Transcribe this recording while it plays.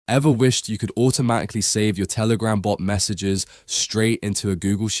Ever wished you could automatically save your Telegram bot messages straight into a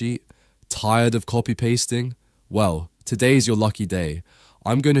Google Sheet? Tired of copy pasting? Well, today's your lucky day.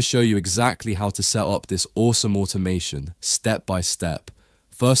 I'm going to show you exactly how to set up this awesome automation, step by step.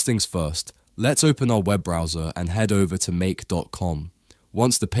 First things first, let's open our web browser and head over to make.com.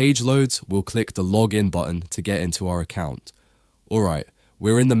 Once the page loads, we'll click the login button to get into our account. Alright,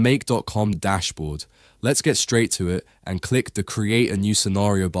 we're in the make.com dashboard. Let's get straight to it and click the create a new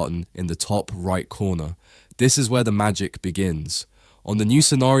scenario button in the top right corner. This is where the magic begins. On the new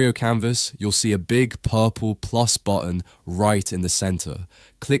scenario canvas, you'll see a big purple plus button right in the center.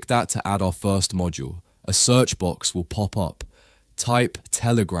 Click that to add our first module. A search box will pop up. Type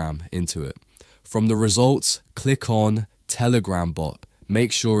Telegram into it. From the results, click on Telegram bot.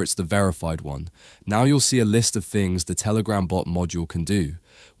 Make sure it's the verified one. Now you'll see a list of things the Telegram bot module can do.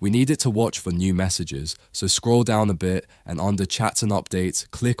 We need it to watch for new messages, so scroll down a bit and under chats and updates,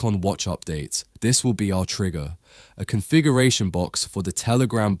 click on watch updates. This will be our trigger. A configuration box for the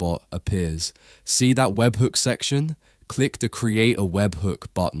Telegram bot appears. See that webhook section? Click the create a webhook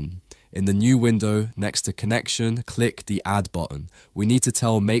button. In the new window, next to connection, click the add button. We need to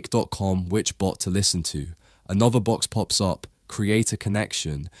tell make.com which bot to listen to. Another box pops up. Create a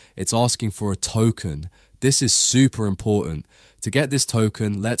connection. It's asking for a token. This is super important. To get this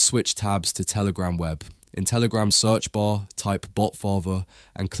token, let's switch tabs to Telegram Web. In Telegram search bar, type Botfather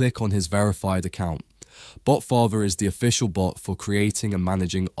and click on his verified account. Botfather is the official bot for creating and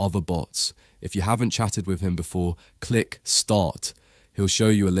managing other bots. If you haven't chatted with him before, click Start. He'll show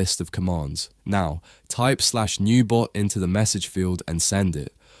you a list of commands. Now, type /new bot into the message field and send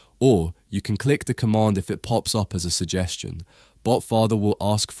it. Or you can click the command if it pops up as a suggestion. Botfather will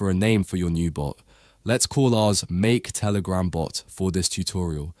ask for a name for your new bot. Let's call ours Make Telegram Bot for this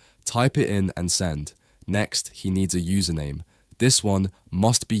tutorial. Type it in and send. Next, he needs a username. This one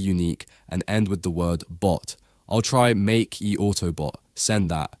must be unique and end with the word bot. I'll try Make eAutobot.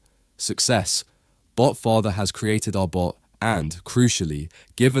 Send that. Success. Botfather has created our bot and, crucially,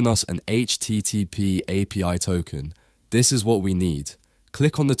 given us an HTTP API token. This is what we need.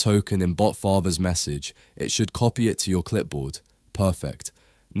 Click on the token in Botfather's message. It should copy it to your clipboard. Perfect.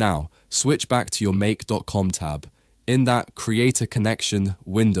 Now, switch back to your make.com tab. In that create a connection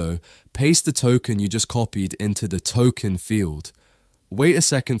window, paste the token you just copied into the token field. Wait a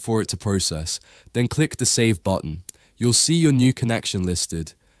second for it to process, then click the save button. You'll see your new connection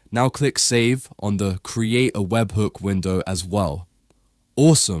listed. Now click save on the create a webhook window as well.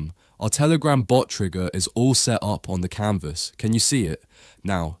 Awesome. Our Telegram bot trigger is all set up on the canvas. Can you see it?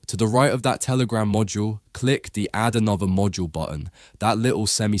 Now, to the right of that Telegram module, click the Add Another Module button, that little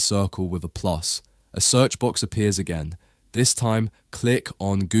semicircle with a plus. A search box appears again. This time, click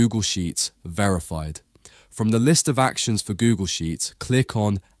on Google Sheets Verified. From the list of actions for Google Sheets, click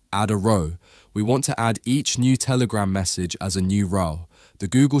on Add a Row. We want to add each new Telegram message as a new row. The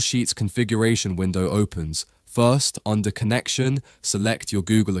Google Sheets configuration window opens. First, under Connection, select your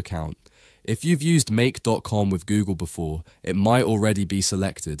Google account. If you've used make.com with Google before, it might already be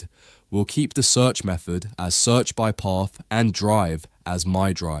selected. We'll keep the search method as search by path and drive as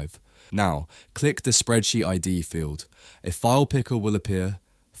my drive. Now, click the spreadsheet ID field. A file picker will appear.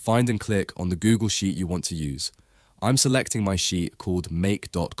 Find and click on the Google Sheet you want to use. I'm selecting my sheet called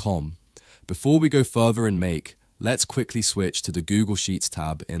make.com. Before we go further in Make, let's quickly switch to the Google Sheets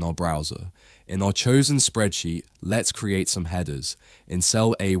tab in our browser. In our chosen spreadsheet, let's create some headers. In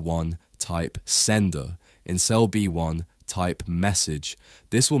cell A1, type Sender. In cell B1, type Message.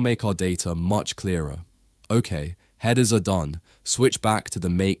 This will make our data much clearer. Okay, headers are done. Switch back to the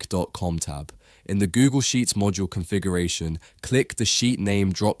make.com tab. In the Google Sheets module configuration, click the sheet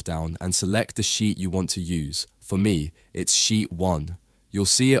name dropdown and select the sheet you want to use. For me, it's sheet 1. You'll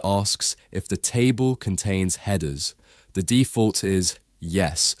see it asks if the table contains headers. The default is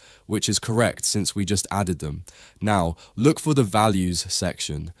yes, which is correct since we just added them. Now, look for the values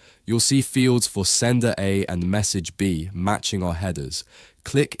section. You'll see fields for sender A and message B matching our headers.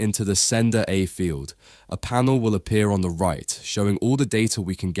 Click into the sender A field. A panel will appear on the right, showing all the data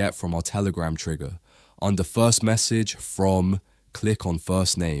we can get from our Telegram trigger. Under first message from, click on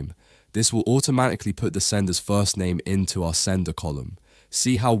first name. This will automatically put the sender's first name into our sender column.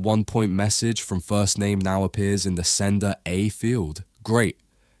 See how 1-point message from first name now appears in the sender A field? Great.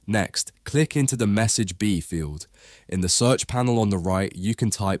 Next, click into the message B field. In the search panel on the right, you can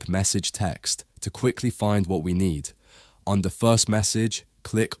type message text to quickly find what we need. Under first message,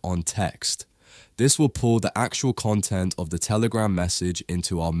 click on text. This will pull the actual content of the Telegram message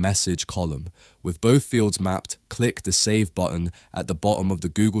into our message column. With both fields mapped, click the save button at the bottom of the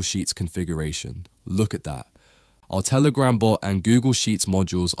Google Sheets configuration. Look at that. Our Telegram bot and Google Sheets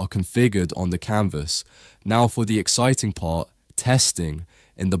modules are configured on the canvas. Now for the exciting part, testing.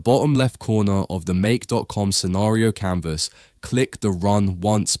 In the bottom left corner of the make.com scenario canvas, click the Run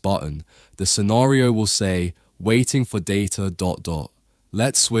Once button. The scenario will say, waiting for data ...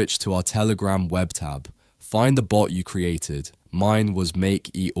 Let's switch to our Telegram web tab. Find the bot you created. Mine was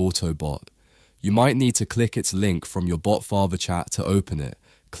Make eAutobot. You might need to click its link from your BotFather chat to open it.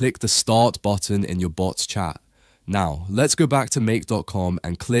 Click the Start button in your bot's chat. Now, let's go back to make.com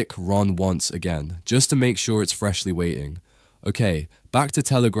and click Run Once again, just to make sure it's freshly waiting. Okay, back to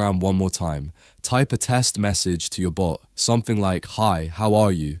Telegram one more time. Type a test message to your bot, something like, "Hi, how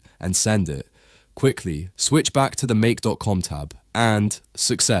are you?" and send it. Quickly, switch back to the make.com tab, and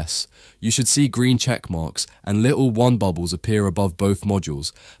success. You should see green check marks and little one bubbles appear above both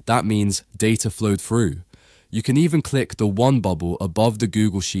modules. That means data flowed through. You can even click the one bubble above the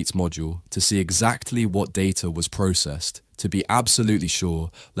Google Sheets module to see exactly what data was processed. To be absolutely sure,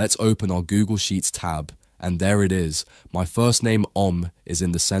 let's open our Google Sheets tab, and there it is. My first name is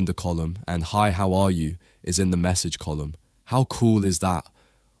in the sender column, and "Hi, how are you?" is in the message column. How cool is that?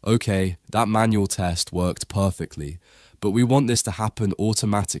 Okay, that manual test worked perfectly, but we want this to happen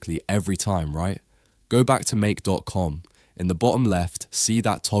automatically every time, right? Go back to make.com. In the bottom left, see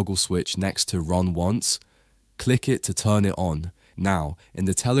that toggle switch next to Run Once? Click it to turn it on. Now, in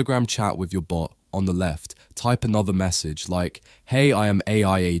the Telegram chat with your bot, on the left, type another message like, "Hey, I am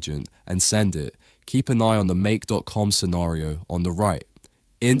AI agent," and send it. Keep an eye on the make.com scenario on the right.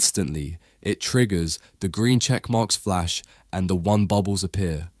 Instantly, it triggers, the green check marks flash, and the one bubbles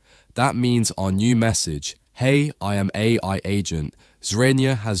appear. That means our new message, "Hey, I am AI agent,"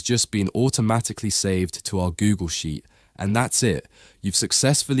 Zrenia, has just been automatically saved to our Google Sheet. And that's it. You've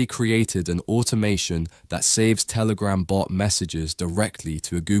successfully created an automation that saves Telegram bot messages directly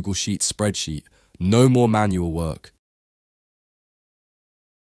to a Google Sheet spreadsheet. No more manual work.